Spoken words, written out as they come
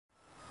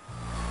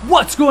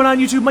What's going on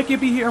YouTube?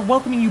 MikeyFB here,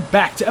 welcoming you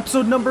back to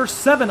episode number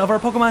 7 of our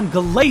Pokemon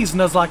Glazed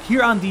Nuzlocke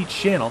here on the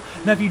channel.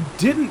 Now if you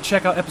didn't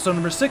check out episode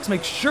number 6,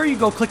 make sure you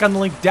go click on the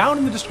link down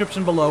in the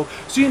description below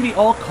so you can be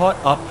all caught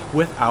up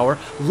with our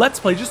Let's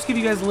Play. Just to give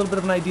you guys a little bit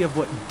of an idea of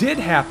what did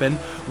happen,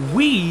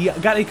 we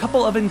got a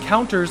couple of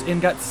encounters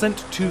and got sent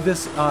to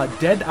this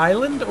dead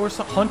island or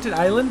haunted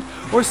island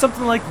or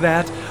something like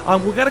that.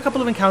 We got a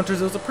couple of encounters.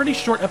 It was a pretty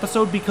short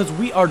episode because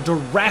we are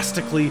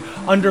drastically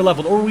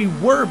underleveled, or we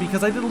were,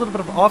 because I did a little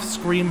bit of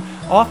off-screen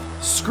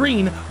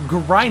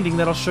grinding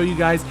that I'll show you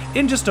guys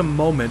in just a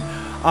moment.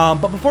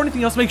 But before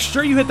anything else, make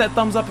sure you hit that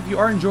thumbs up if you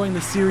are enjoying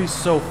the series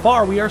so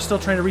far. We are still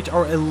trying to reach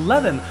our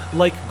 11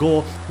 like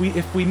goal.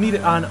 If we meet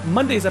it on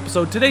Monday's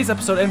episode, today's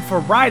episode, and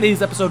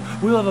Friday's episode,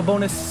 we will have a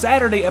bonus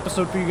Saturday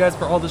episode for you guys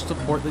for all the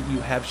support that you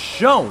have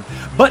shown.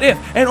 But if,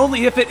 and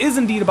only if, it is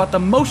indeed about the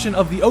motion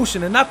of the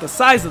ocean and not the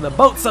size of the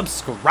boat,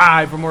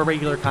 subscribe for more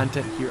regular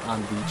content here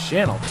on the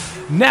channel.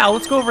 Now,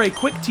 let's go over a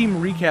quick team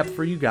recap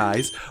for you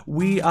guys.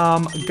 We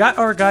got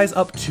our guys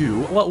up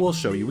to, well, we'll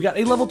show you. We got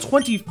a level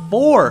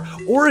 24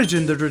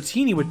 Origin, the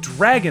Dratini with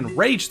Dragon,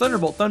 Rage,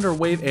 Thunderbolt, Thunder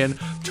Wave, and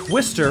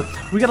Twister.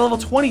 We got a level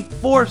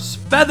 24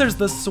 Feathers,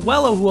 the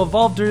Swellow, who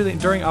evolved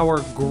during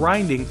our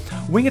grinding.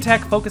 Wing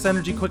Attack, Focus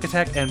Energy, Quick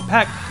Attack, and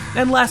Peck.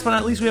 And last but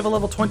not least, we have a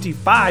level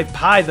 25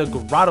 Pie, the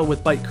Grotto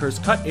with Bite, Curse,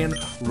 Cut, and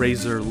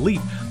Razor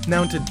Leaf.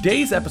 Now in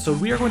today's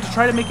episode, we are going to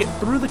try to make it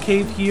through the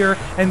cave here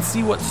and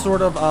see what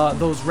sort of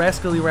those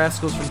rascally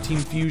rascals from Team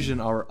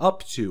Fusion are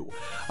up to.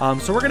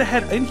 So we're going to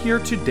head in here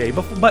today,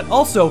 but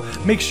also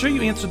make sure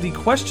you answer the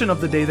question of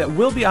the day that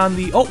will be on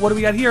the, oh, what do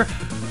we got here?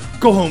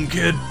 Go home,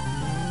 kid.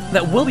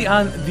 That will be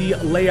on the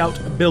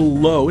layout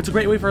below. It's a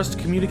great way for us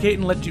to communicate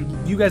and let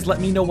you guys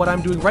let me know what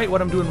I'm doing right,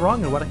 what I'm doing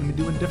wrong, and what I can be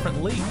doing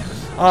differently.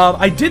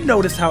 I did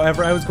notice,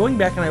 however, I was going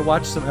back and I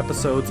watched some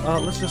episodes.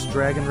 Let's just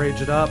Dragon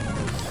Rage it up.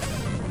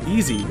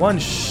 Easy, one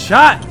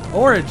shot,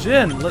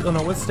 Origin. Oh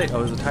no, what state? Oh,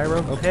 it was a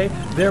Tyro. Okay,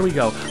 there we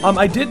go.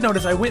 I did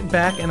notice, I went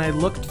back and I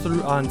looked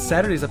through on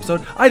Saturday's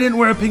episode. I didn't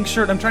wear a pink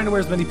shirt. I'm trying to wear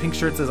as many pink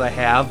shirts as I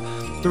have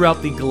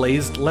throughout the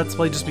Glazed Let's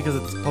Play, just because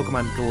it's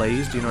Pokemon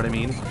Glazed, you know what I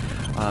mean?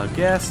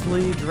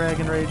 Ghastly,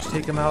 Dragon Rage,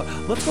 take him out.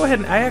 Let's go ahead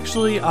and I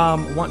actually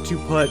want to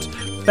put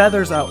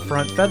Feathers out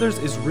front. Feathers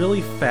is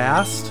really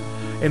fast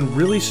and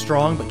really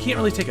strong, but can't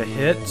really take a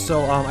hit,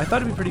 so I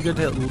thought it'd be pretty good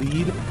to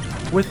lead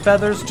with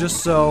Feathers,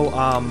 just so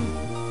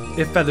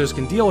if Feathers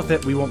can deal with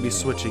it, we won't be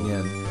switching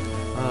in.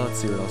 Let's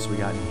see what else we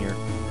got in here.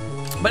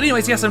 But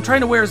anyways, yes, I'm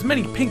trying to wear as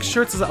many pink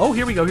shirts as oh,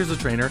 here we go, here's a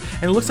trainer,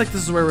 and it looks like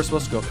this is where we're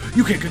supposed to go.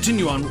 You can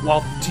continue on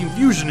while Team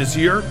Fusion is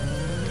here.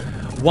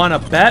 Wanna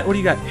bet? What do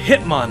you got?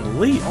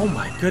 Hitmonlee. Oh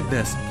my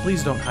goodness.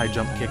 Please don't high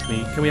jump kick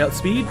me. Can we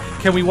outspeed?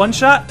 Can we one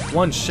shot?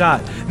 One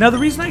shot. Now the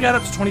reason I got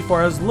up to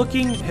 24, I was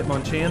looking,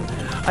 Hitmonchan,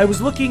 I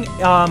was looking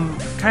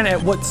kind of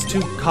at what's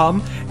to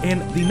come, and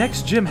the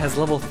next gym has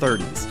level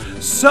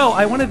 30s. So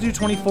I want to do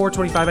 24,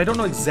 25. I don't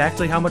know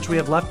exactly how much we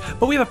have left,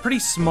 but we have a pretty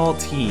small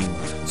team.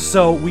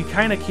 So we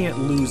kind of can't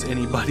lose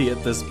anybody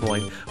at this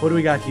point. What do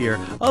we got here?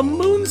 A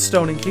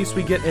Moonstone in case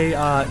we get a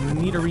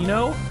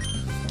Nidorino.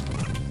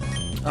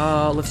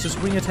 Let's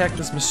just wing attack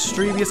this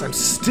Mischievous. I'm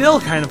still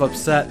kind of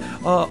upset.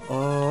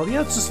 Yeah,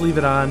 let's just leave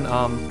it on.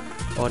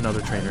 Oh, another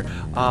trainer.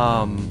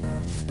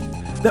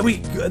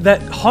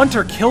 That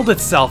Hunter killed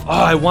itself. Oh,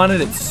 I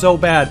wanted it so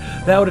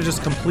bad. That would have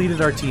just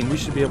completed our team. We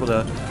should be able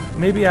to.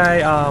 Maybe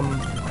I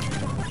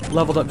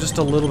leveled up just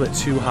a little bit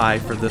too high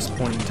for this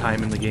point in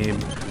time in the game.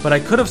 But I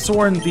could have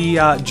sworn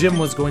the gym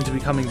was going to be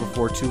coming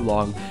before too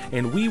long,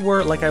 and we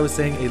were, like I was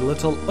saying, a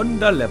little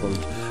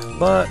underleveled.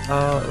 But,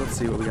 let's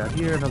see what we got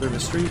here. Another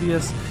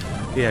Mischievous.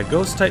 Yeah,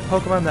 Ghost-type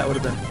Pokemon, that would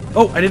have been...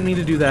 Oh, I didn't mean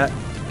to do that.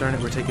 Darn it,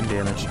 we're taking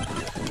damage.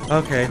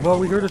 Okay, well,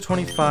 we grew to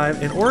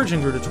 25, and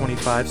Origin grew to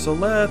 25, so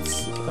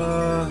let's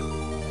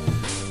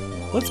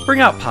bring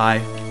out Pie.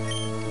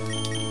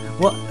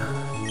 Well,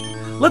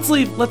 let's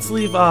leave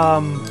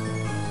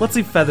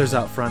Feathers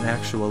out front,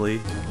 actually.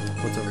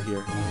 What's over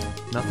here?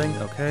 Nothing?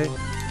 Okay.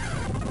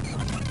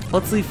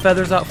 Let's leave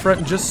Feathers out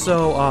front just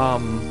so,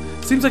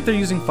 seems like they're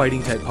using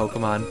Fighting-type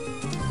Pokemon.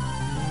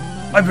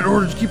 I've been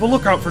ordered to keep a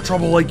lookout for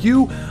trouble like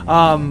you.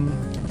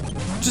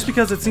 Just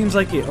because it seems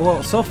like it.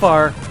 Well, so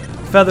far,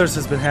 Feathers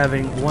has been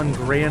having one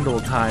grand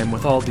old time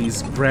with all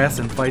these grass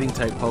and fighting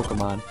type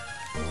Pokemon.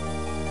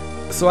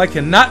 So I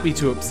cannot be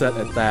too upset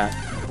at that.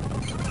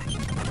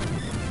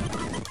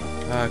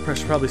 I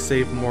should probably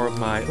save more of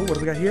my... Oh, what do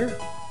we got here?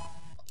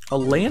 A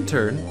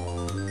lantern.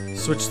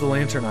 Switch the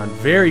lantern on.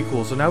 Very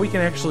cool. So now we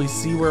can actually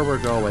see where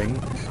we're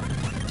going.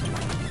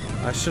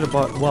 I should have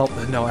bought, well,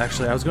 no,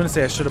 actually, I was going to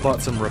say I should have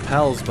bought some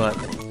repels, but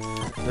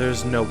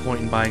there's no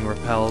point in buying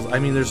repels. I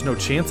mean, there's no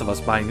chance of us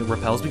buying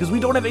repels because we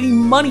don't have any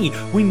money.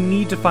 We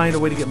need to find a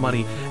way to get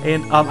money.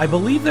 And I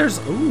believe there's,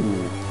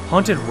 ooh,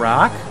 Haunted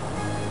Rock?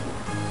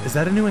 Is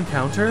that a new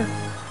encounter?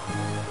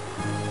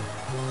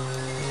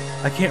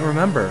 I can't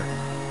remember.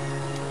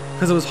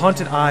 Because it was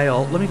Haunted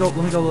Isle. Let me go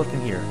look in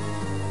here.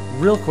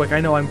 Real quick,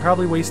 I know I'm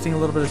probably wasting a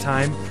little bit of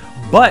time.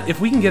 But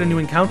if we can get a new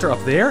encounter up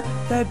there,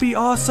 that'd be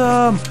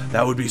awesome.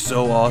 That would be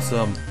so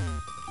awesome.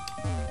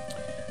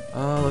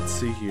 Let's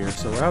see here.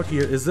 So we're out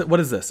here. What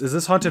is this? Is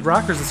this Haunted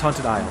Rock or is this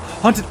Haunted Isle?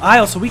 Haunted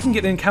Isle, so we can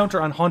get an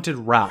encounter on Haunted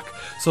Rock.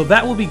 So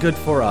that will be good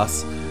for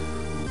us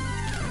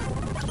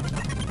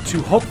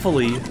to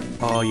hopefully...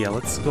 Oh yeah,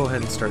 let's go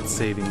ahead and start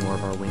saving more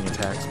of our wing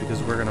attacks because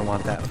we're going to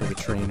want that for the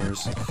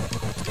trainers.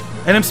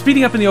 And I'm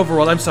speeding up in the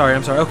overworld. I'm sorry.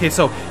 Okay,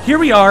 so here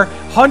we are.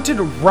 Haunted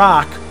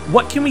Rock.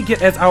 What can we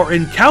get as our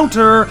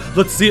encounter?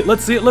 Let's see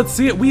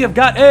it. We have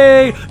got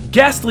a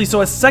Ghastly,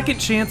 so a second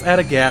chance at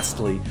a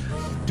Ghastly.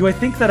 Do I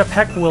think that a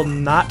Peck will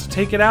not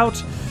take it out?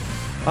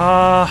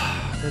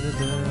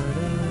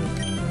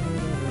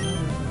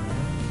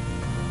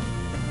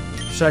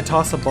 Should I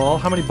toss a ball?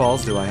 How many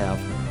balls do I have?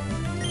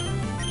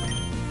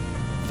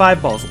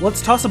 5 balls.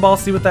 Let's toss a ball,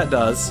 see what that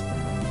does.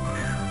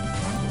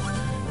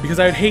 Because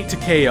I would hate to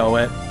KO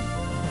it.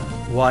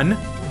 1,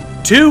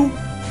 2.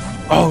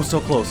 Oh, so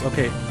close.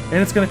 Okay. And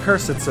it's going to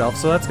curse itself,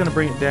 so that's going to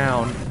bring it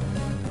down.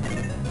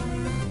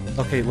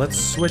 Okay, let's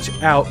switch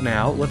out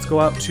now. Let's go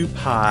out to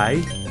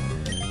Pi.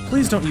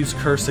 Please don't use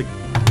curse again.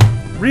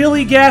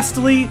 Really,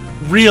 Ghastly?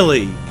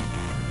 Really?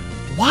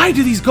 Why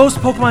do these ghost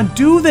Pokemon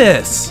do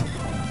this?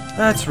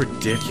 That's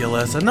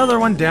ridiculous.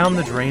 Another one down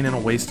the drain and a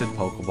wasted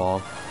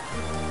Pokeball.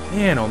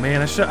 Man, oh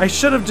man, I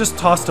should have just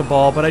tossed a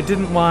ball, but I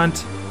didn't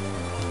want...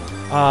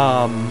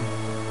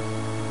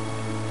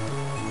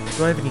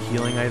 Do I have any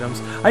healing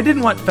items? I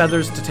didn't want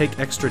Feathers to take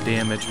extra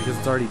damage because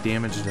it's already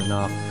damaged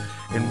enough.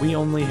 And we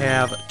only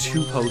have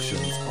 2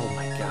 potions. Oh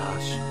my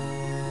gosh.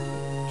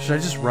 Should I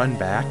just run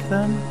back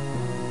then?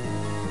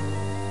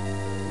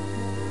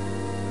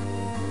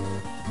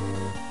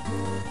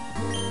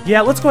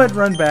 Yeah, let's go ahead and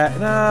run back.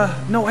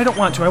 No, I don't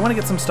want to. I want to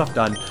get some stuff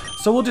done.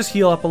 So we'll just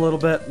heal up a little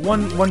bit.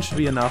 One should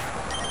be enough.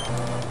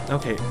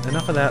 Okay,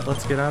 enough of that.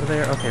 Let's get out of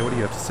there. Okay, what do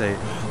you have to say?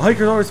 A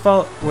hiker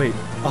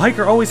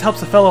always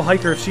helps a fellow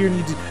hiker if she or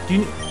needs. Do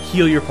you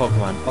heal your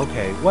Pokemon?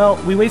 Okay, well,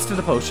 we wasted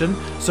a potion,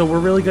 so we're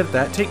really good at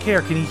that. Take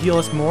care. Can he heal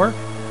us more?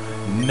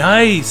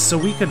 Nice. So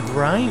we could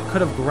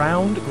have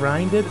ground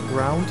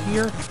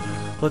here.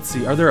 Let's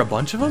see. Are there a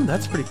bunch of them?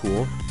 That's pretty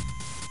cool.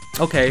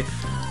 Okay.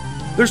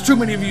 There's too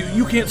many of you.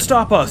 You can't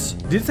stop us.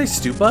 Did it say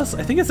stoop us?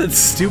 I think it said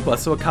stoop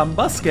us. So a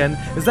Combusken.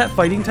 Is that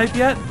fighting type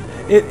yet?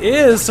 It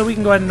is. So we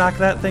can go ahead and knock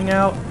that thing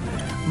out.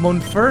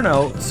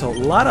 Monferno. So a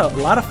lot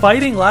of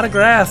fighting, a lot of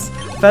grass.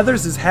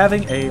 Feathers is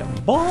having a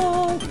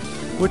ball,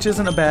 which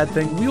isn't a bad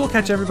thing. We will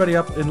catch everybody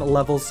up in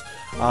levels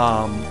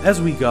as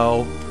we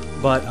go.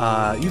 But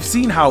you've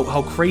seen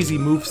how crazy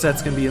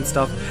movesets can be and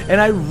stuff, and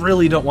I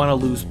really don't want to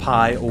lose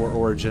Pi or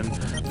Origin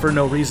for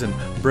no reason.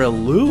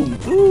 Breloom.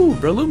 Ooh,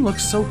 Breloom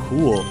looks so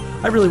cool.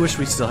 I really wish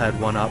we still had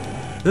one up.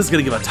 This is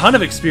going to give a ton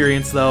of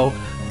experience, though.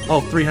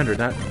 Oh, 300,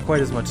 not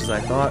quite as much as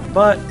I thought,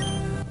 but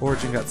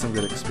Origin got some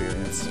good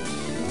experience.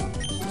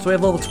 So we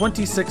have level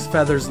 26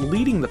 Feathers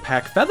leading the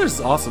pack. Feathers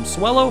is awesome.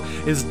 Swellow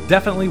is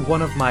definitely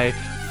one of my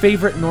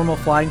favorite normal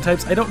flying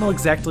types. I don't know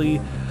exactly...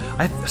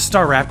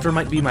 Staraptor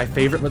might be my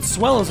favorite, but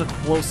Swellow's a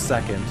close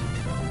second.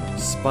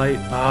 Spite.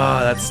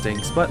 That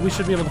stinks. But we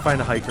should be able to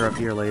find a hiker up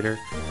here later.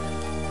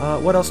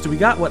 What else do we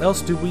got?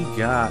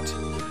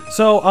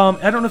 So,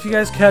 I don't know if you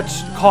guys caught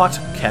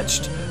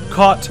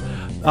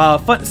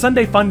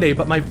Sunday Fun Day,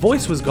 but my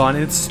voice was gone,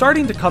 and it's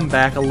starting to come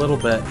back a little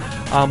bit.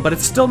 But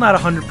it's still not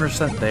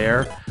 100%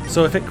 there.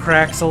 So if it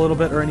cracks a little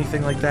bit or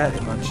anything like that,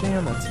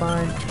 Hitmonchan, that's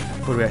fine.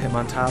 What do we got?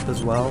 Hitmontop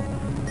as well.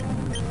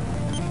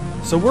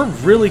 So we're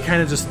really kind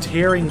of just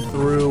tearing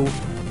through.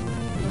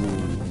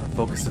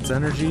 Focus its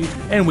energy,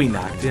 and we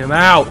knocked him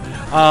out.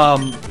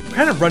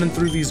 Kind of running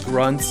through these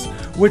grunts,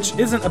 which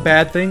isn't a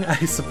bad thing,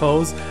 I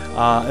suppose,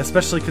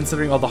 especially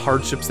considering all the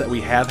hardships that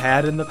we have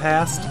had in the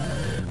past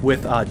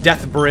with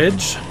Death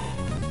Bridge.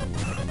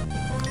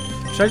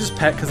 Should I just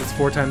pet because it's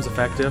 4 times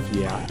effective?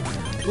 Yeah.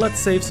 Let's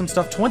save some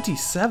stuff.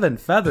 27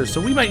 Feathers,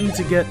 so we might need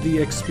to get the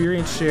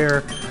experience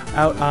share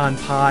out on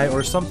Pi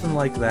or something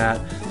like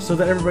that so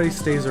that everybody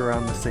stays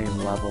around the same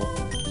level.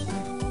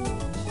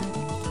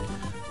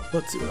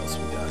 Let's see what else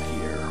we got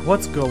here.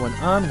 What's going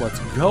on?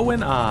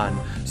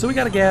 So we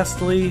got a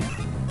Ghastly.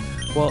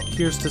 Well,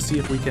 here's to see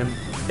if we can...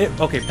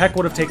 Okay, Peck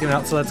would have taken it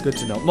out, so that's good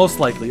to know. Most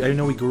likely. I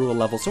know we grew a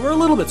level, so we're a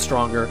little bit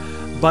stronger,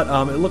 but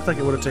it looked like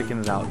it would have taken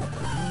it out.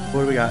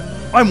 What do we got?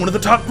 I'm one of the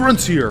top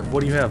grunts here!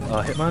 What do you have?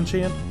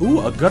 Hitmonchan? Ooh,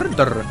 a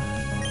Gurder.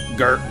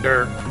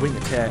 Gurder. Wing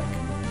attack.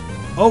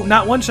 Oh,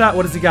 not one shot.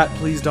 What does he got?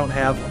 Please don't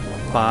have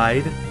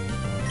Bide.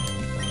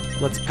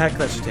 Let's Peck.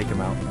 That should take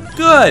him out.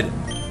 Good!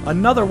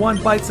 Another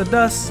one bites the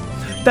dust.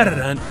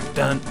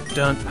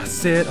 Dun-dun-dun-dun. I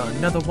said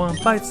another one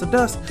bites the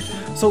dust.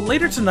 So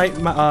later tonight,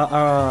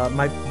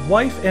 my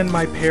wife and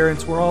my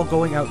parents were all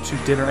going out to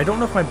dinner. I don't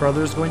know if my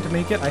brother is going to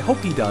make it. I hope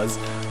he does.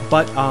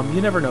 But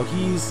you never know.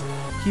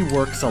 He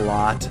works a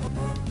lot.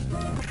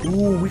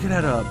 Ooh, we could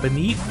have a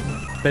Benit.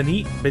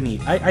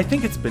 I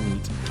think it's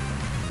Benit.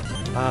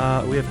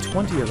 We have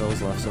 20 of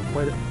those left, so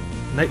quite a...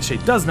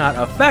 Nightshade does not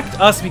affect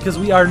us because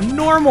we are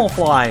normal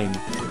flying.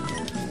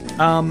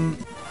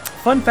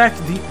 Fun fact,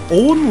 the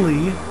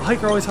only...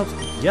 Hiker always helps...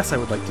 Yes, I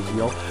would like to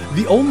heal.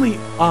 The only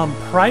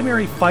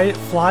primary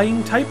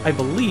flying type, I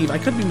believe, I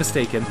could be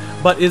mistaken,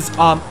 but is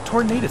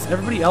Tornadus.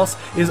 Everybody else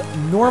is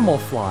normal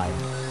fly.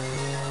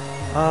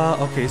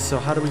 Okay, so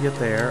how do we get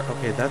there?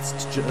 Okay,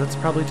 that's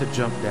probably to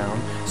jump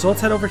down. So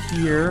let's head over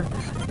here,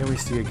 and we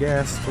see a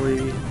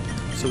Ghastly.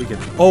 So we can...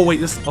 Oh, wait,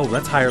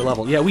 that's higher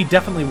level. Yeah, we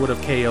definitely would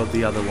have KO'd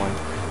the other one,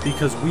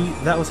 because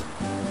that was...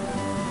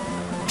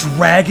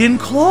 Dragon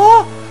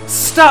Claw?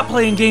 Stop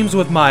playing games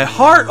with my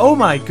heart! Oh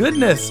my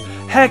goodness!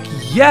 Heck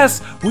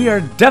yes! We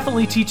are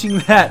definitely teaching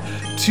that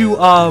to,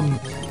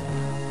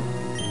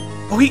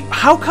 Oh,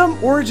 how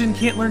come Origin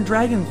can't learn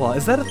Dragon Claw?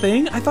 Is that a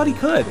thing? I thought he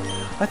could.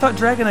 I thought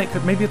Dragonite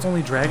could. Maybe it's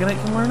only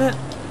Dragonite can learn it?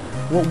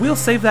 Well, we'll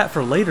save that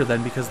for later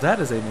then, because that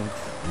is an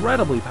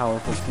incredibly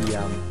powerful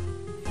TM.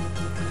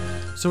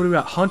 So what do we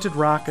got? Haunted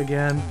Rock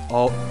again.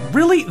 Oh,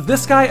 really?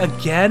 This guy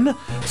again?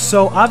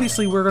 So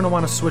obviously we're going to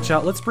want to switch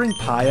out. Let's bring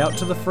Pi out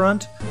to the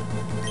front.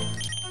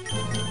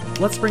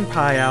 Let's bring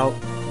Pi out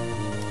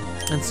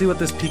and see what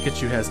this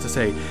Pikachu has to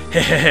say.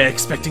 Hehehe,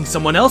 expecting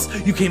someone else?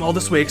 You came all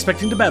this way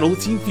expecting to battle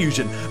with Team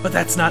Fusion, but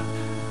that's not...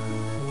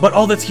 But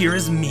all that's here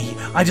is me.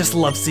 I just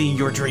love seeing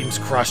your dreams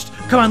crushed.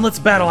 Come on, let's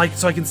battle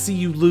so I can see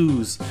you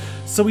lose.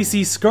 So we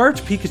see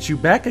Scarfed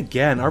Pikachu back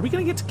again. Are we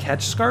going to get to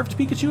catch Scarfed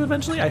Pikachu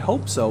eventually? I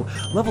hope so.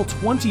 Level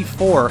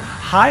 24.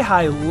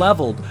 High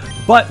leveled.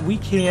 But we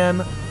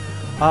can...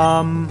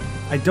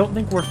 I don't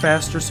think we're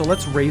faster, so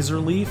let's Razor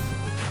Leaf.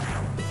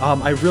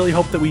 I really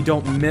hope that we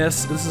don't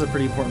miss. This is a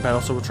pretty important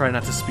battle, so we'll try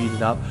not to speed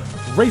it up.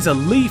 Razor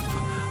Leaf!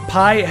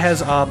 Pi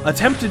has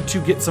attempted to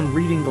get some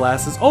reading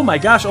glasses. Oh my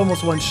gosh,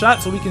 almost one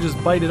shot, so we can just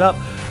bite it up.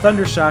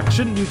 Thunder Shock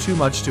shouldn't do too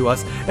much to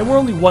us, and we're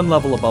only one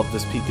level above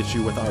this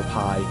Pikachu with our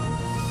Pi.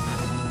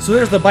 So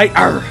there's the bite.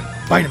 Arr!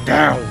 Bite him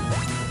down!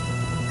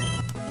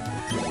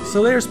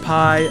 So there's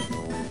Pi.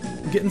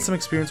 Getting some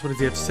experience. What does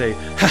he have to say?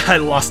 I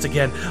lost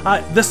again.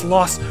 This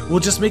loss will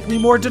just make me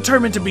more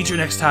determined to beat you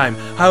next time.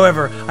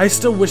 However, I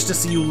still wish to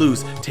see you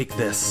lose. Take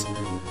this.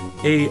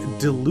 A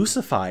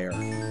Delucifier.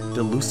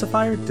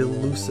 Delucifier?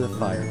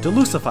 Delucifier.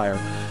 Delucifier.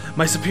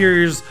 My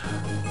superiors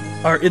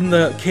are in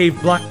the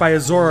cave blocked by a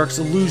Zoroark's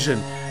illusion.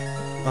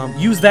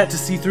 Use that to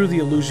see through the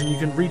illusion. You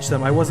can reach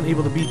them. I wasn't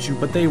able to beat you,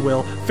 but they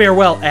will.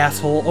 Farewell,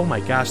 asshole. Oh my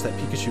gosh, that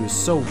Pikachu is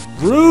so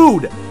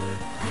rude.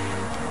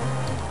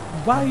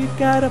 Why you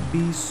gotta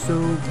be so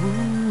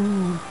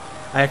rude?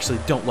 I actually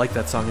don't like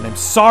that song, and I'm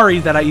sorry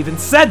that I even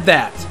said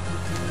that!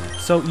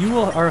 So you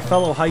are a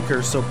fellow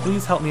hiker, so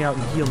please help me out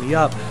and heal me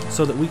up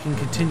so that we can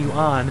continue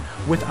on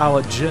with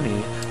our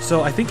journey.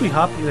 So I think we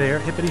hop there,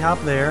 hippity hop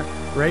there,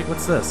 right?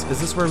 What's this? Is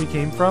this where we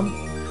came from?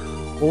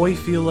 Oh, I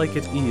feel like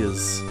it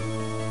is.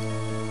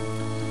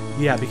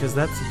 Yeah, because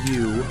that's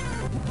you.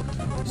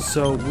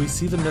 So we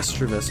see the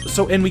Mischievous.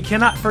 So, and we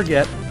cannot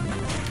forget...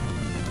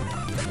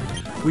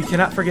 We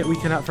cannot forget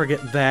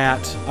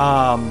that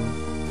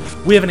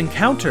we have an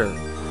encounter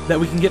that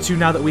we can get to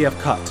now that we have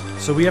cut.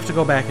 So we have to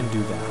go back and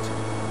do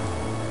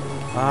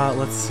that.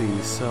 Let's see.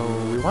 So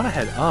we want to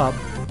head up.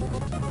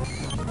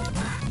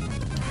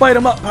 Bite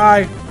him up,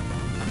 Pi!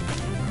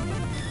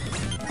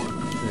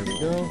 There we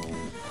go.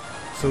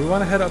 So we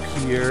want to head up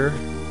here.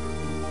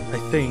 I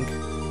think.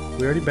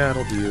 We already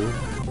battled you.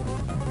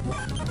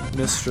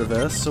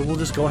 Mischievous. So we'll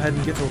just go ahead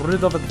and get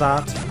rid of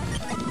that.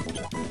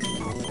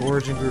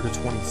 Origin grew to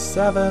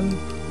 27.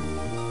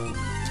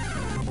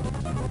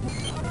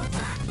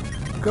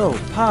 Go,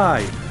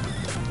 Pi!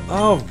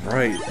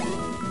 Alright.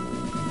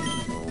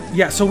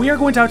 Yeah, so we are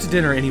going out to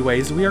dinner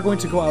anyways. We are going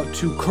to go out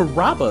to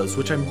Carrabba's,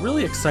 which I'm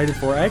really excited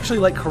for. I actually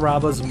like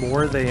Carrabba's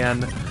more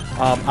than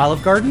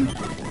Olive Garden.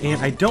 And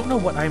I don't know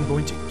what I'm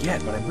going to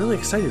get, but I'm really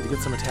excited to get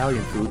some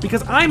Italian food.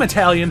 Because I'm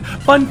Italian!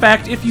 Fun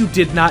fact, if you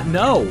did not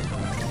know!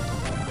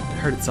 It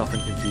hurt itself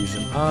in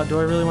confusion. Do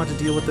I really want to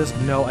deal with this?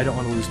 No, I don't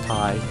want to lose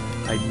Pi.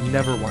 I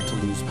never want to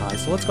lose Pi.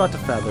 So let's go out to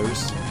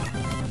Feathers.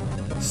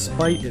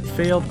 Spite, it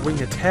failed.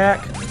 Wing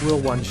Attack, will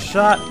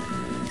one-shot.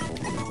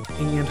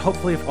 And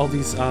hopefully if all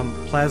these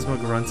Plasma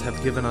Grunts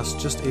have given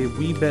us just a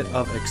wee bit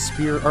of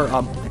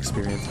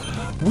experience.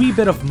 Wee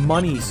bit of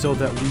money so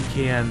that we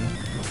can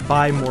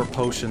buy more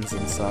potions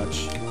and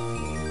such.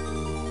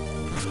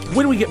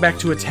 When we get back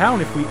to a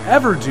town, if we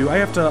ever do, I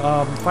have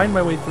to find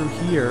my way through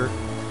here.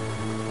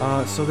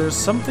 So there's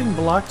something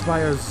blocked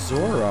by a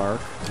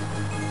Zoroark.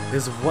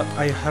 Is what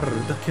I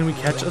heard. Can we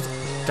catch us?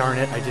 Darn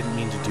it, I didn't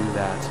mean to do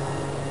that.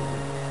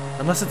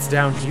 Unless it's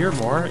down here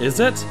more. Is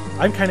it?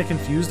 I'm kind of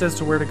confused as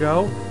to where to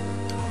go.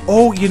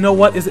 Oh, you know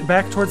what? Is it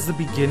back towards the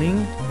beginning?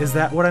 Is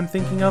that what I'm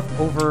thinking of?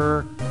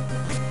 Over...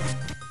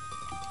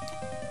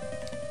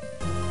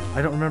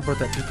 I don't remember what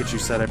that Pikachu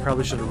said. I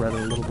probably should have read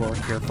it a little more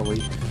carefully.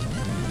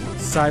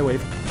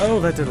 Psywave. Oh,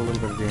 that did a little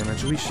bit of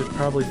damage. We should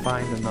probably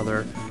find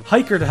another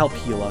hiker to help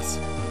heal us.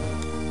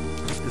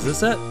 Is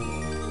this it?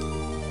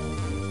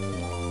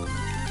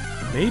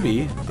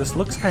 Maybe. This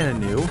looks kind of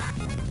new.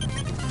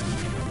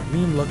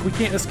 Mean look. We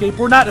can't escape.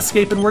 We're not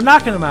escaping. We're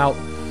knocking them out.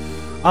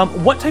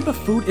 What type of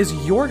food is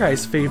your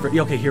guys' favorite?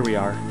 Okay, here we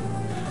are.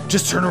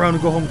 Just turn around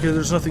and go home, kid.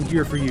 There's nothing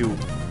here for you.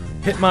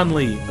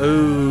 Hitmonlee.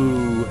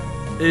 Ooh.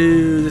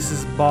 Ooh, this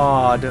is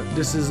bad.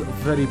 This is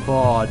very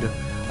bad.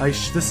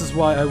 This is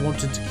why I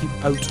wanted to keep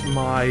out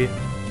my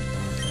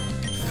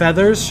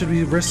feathers. Should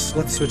we risk?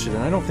 Let's switch it in.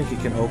 I don't think it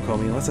can OHKO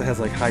me unless it has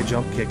like high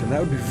jump kick, and that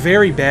would be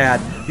very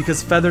bad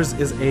because feathers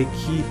is a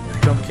key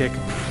jump kick.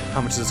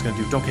 How much is this gonna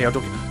do? Don't KO,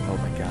 don't KO. Oh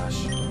my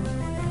gosh.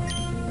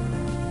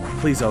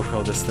 Please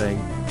OHKO this thing.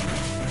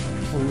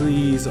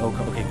 Please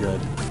OHKO. Okay, good.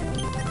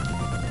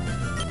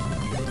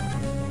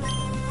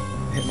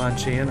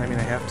 Hitmonchan, I mean,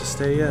 I have to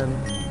stay in.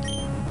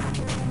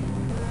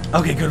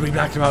 Okay, good, we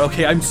knocked him out.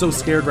 Okay, I'm so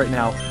scared right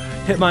now.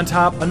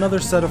 Hitmontop, another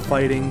set of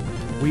fighting.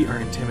 We are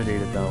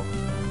intimidated, though.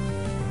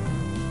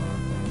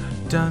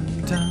 Dun,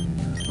 dun,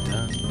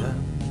 dun, dun.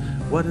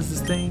 What does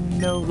this thing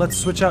know? Let's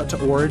switch out to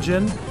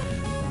Origin.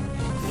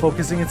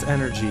 Focusing its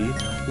energy.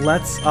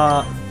 Let's,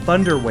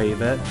 Thunder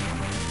Wave it.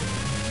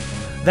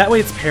 That way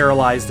it's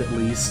paralyzed, at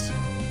least.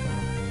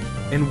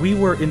 And we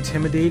were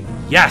intimidated.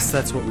 Yes,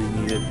 that's what we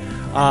needed.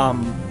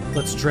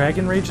 Let's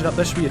Dragon Rage it up.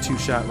 That should be a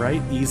 2-shot,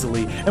 right?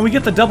 Easily. And we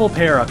get the double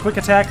para. Quick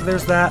attack,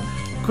 there's that.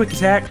 Quick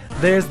attack,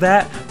 there's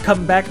that.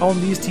 Coming back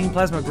on these Team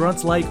Plasma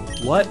Grunts like,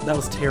 what? That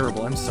was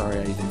terrible. I'm sorry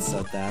I even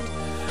said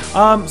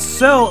that.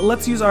 So,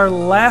 let's use our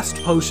last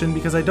potion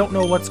because I don't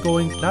know what's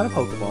going... Not a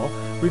Pokeball.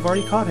 We've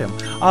already caught him.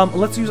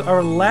 Let's use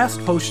our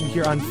last potion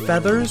here on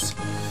Feathers.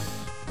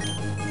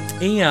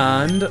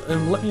 And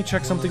let me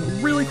check something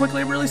really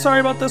quickly. I'm really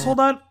sorry about this. Hold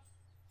on.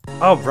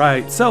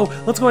 Alright, so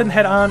let's go ahead and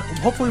head on.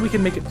 Hopefully we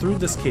can make it through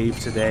this cave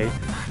today.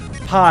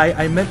 Pie,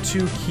 I meant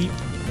to keep,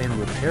 and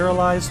we're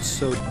paralyzed,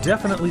 so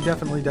definitely going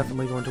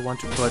to want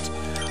to put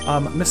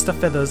Mr.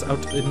 Feathers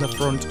out in the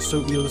front,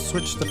 so we'll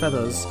switch the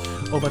feathers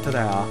over to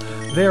there.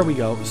 There we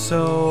go.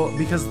 So,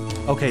 because,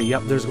 okay,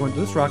 yep, there's going to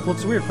this rock.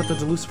 Looks weird. Put the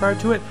Delucifer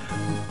to it.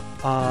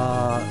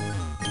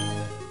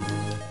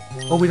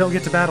 Oh, we don't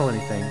get to battle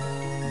anything.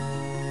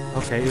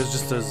 Okay, it was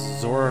just a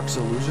Zoroark's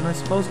illusion, I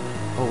suppose.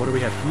 Oh, what do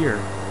we have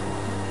here?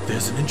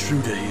 There's an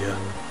intruder here.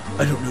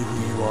 I don't know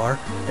who you are,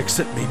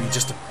 except maybe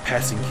just a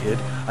passing kid.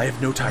 I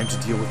have no time to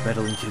deal with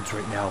meddling kids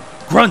right now.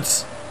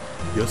 Grunts!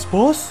 Yes,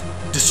 boss?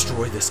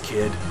 Destroy this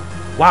kid.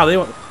 Wow, they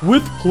want...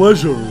 With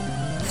pleasure.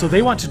 So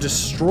they want to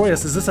destroy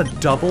us. Is this a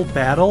double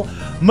battle?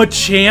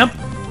 Machamp?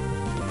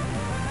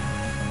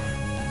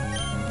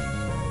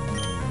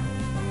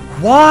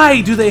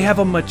 Why do they have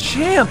a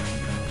Machamp?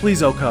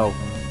 Please, OHKO.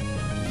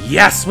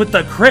 Yes, with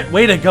the crit.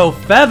 Way to go,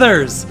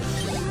 Feathers!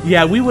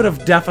 Yeah, we would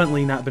have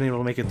definitely not been able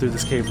to make it through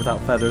this cave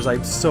without Feathers.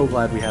 I'm so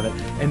glad we have it.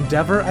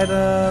 Endeavor? I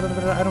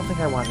don't think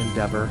I want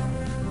Endeavor.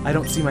 I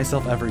don't see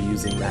myself ever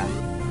using that.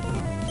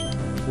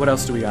 What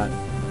else do we got?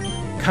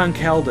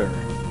 Conkeldurr.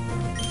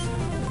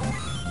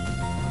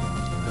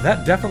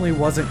 That definitely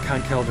wasn't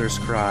Conkeldurr's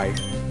cry.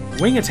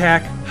 Wing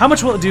attack. How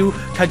much will it do?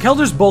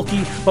 Conkeldurr's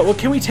bulky, but what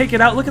can we take it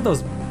out? Look at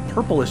those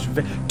purplish...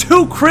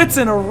 2 crits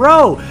in a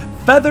row!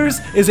 Feathers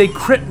is a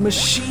crit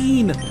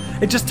machine!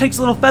 It just takes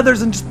little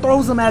feathers and just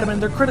throws them at him,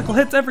 and they're critical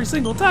hits every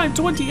single time.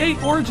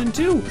 28 Origin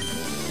too.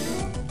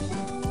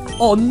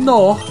 Oh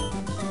no!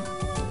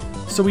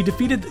 So we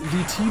defeated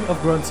the team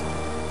of Grunts.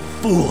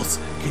 Fools!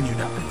 Can you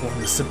not perform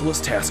the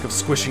simplest task of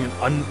squishing an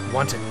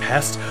unwanted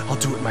pest? I'll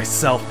do it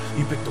myself.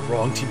 You picked the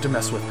wrong team to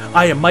mess with.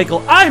 I am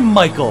Michael. I'm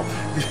Michael!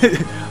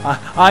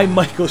 I'm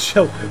Michael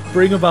shall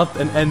bring about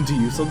an end to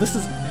you. So this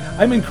is...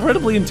 I'm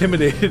incredibly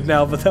intimidated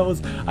now, but that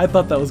was... I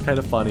thought that was kind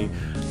of funny.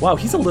 Wow,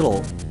 he's a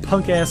little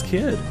punk-ass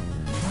kid.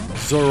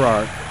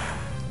 Zoroark.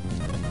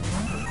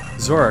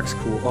 Zoroark's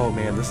cool. Oh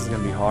man, this is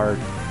gonna be hard.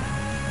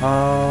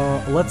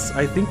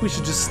 I think we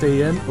should just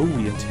stay in. Oh,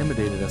 he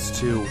intimidated us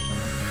too.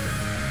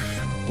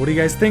 What do you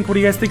guys think? What do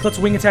you guys think? Let's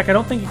wing attack. I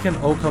don't think it can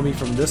OHKO me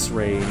from this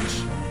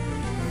range.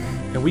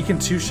 And we can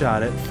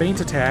 2-shot it. Feint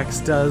attacks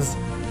does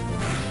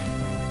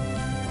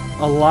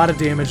a lot of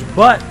damage,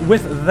 but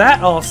with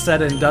that all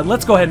said and done,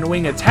 let's go ahead and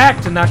wing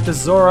attack to knock the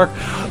Zoroark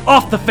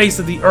off the face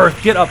of the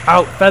earth. Get up,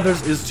 out.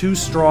 Feathers is too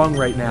strong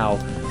right now.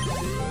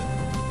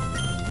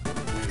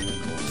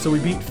 So we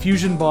beat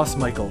Fusion Boss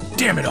Michael.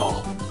 Damn it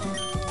all!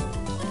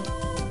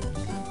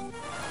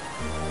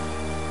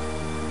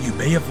 You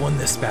may have won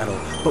this battle,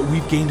 but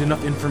we've gained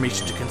enough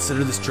information to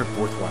consider this trip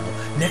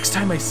worthwhile. Next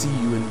time I see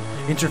you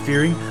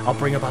interfering, I'll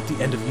bring about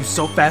the end of you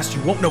so fast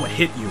you won't know what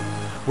hit you.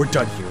 We're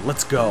done here.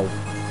 Let's go.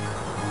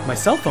 My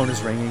cell phone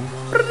is ringing.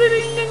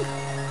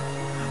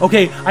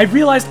 Okay, I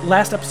realized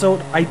last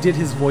episode I did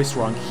his voice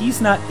wrong. He's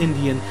not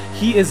Indian.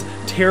 He is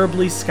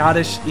terribly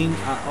Scottish,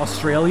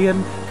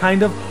 Australian,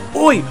 kind of.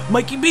 Oi,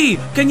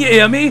 MikeyFB, can you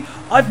hear me?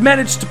 I've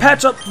managed to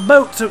patch up the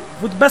boat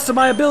with the best of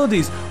my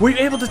abilities. Were you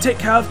able to take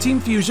care of Team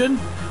Fusion?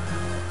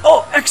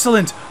 Oh,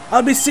 excellent.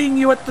 I'll be seeing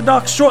you at the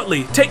docks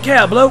shortly. Take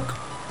care, bloke.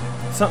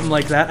 Something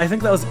like that. I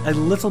think that was a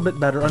little bit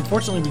better.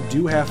 Unfortunately, we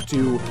do have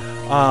to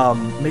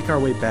make our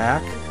way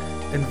back.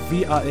 And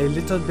we are a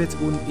little bit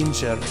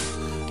uninjured.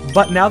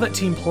 But now that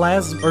Team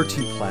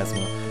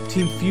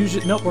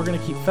Fusion, nope, we're gonna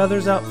keep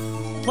Feathers out.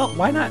 Well,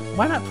 why not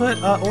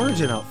put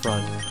Origin out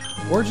front?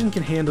 Origin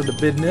can handle the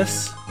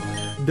business.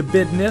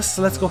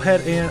 So let's go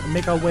ahead and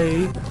make our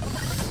way.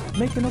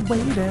 Making our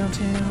way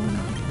downtown.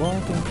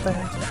 Walking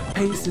fast,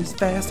 pace is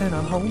fast, and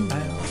I'm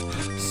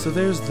homebound. so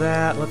there's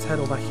that. Let's head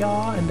over here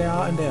and there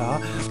and there.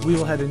 We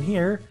will head in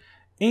here.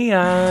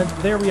 And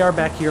there we are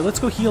back here. Let's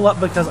go heal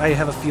up because I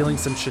have a feeling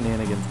some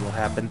shenanigans will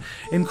happen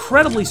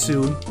incredibly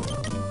soon.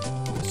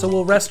 So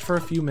we'll rest for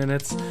a few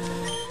minutes.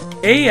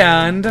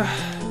 And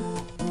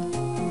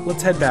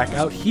let's head back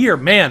out here.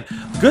 Man,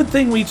 good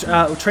thing we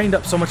trained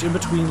up so much in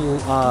between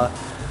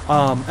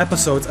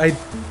episodes. I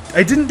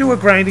didn't do a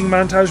grinding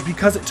montage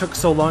because it took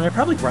so long. I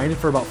probably grinded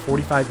for about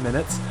 45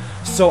 minutes.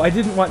 So I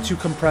didn't want to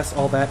compress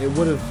all that. It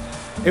would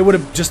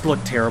have just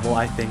looked terrible,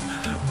 I think.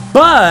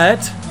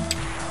 But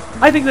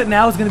I think that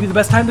now is going to be the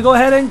best time to go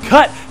ahead and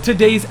cut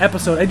today's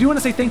episode. I do want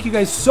to say thank you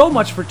guys so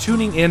much for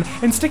tuning in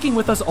and sticking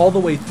with us all the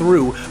way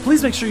through.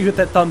 Please make sure you hit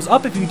that thumbs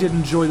up if you did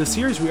enjoy the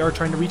series. We are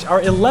trying to reach our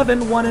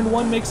 11 1 and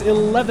 1 makes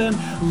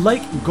 11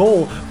 like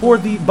goal for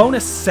the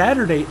bonus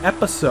Saturday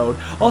episode.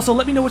 Also,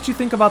 let me know what you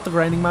think about the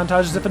grinding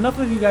montages. If enough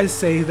of you guys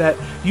say that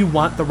you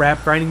want the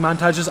rap grinding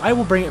montages, I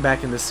will bring it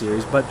back in this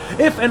series, but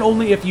if and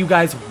only if you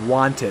guys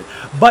want it.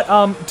 But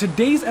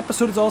today's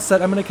episode is all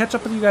set. I'm going to catch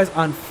up with you guys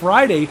on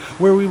Friday,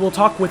 where we will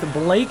talk with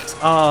Blake's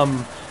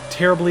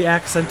terribly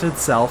accented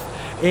self,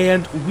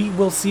 and we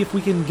will see if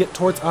we can get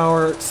towards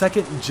our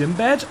second gym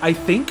badge, I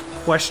think,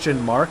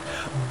 question mark.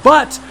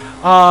 But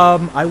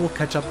I will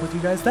catch up with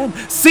you guys then.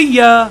 See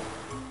ya!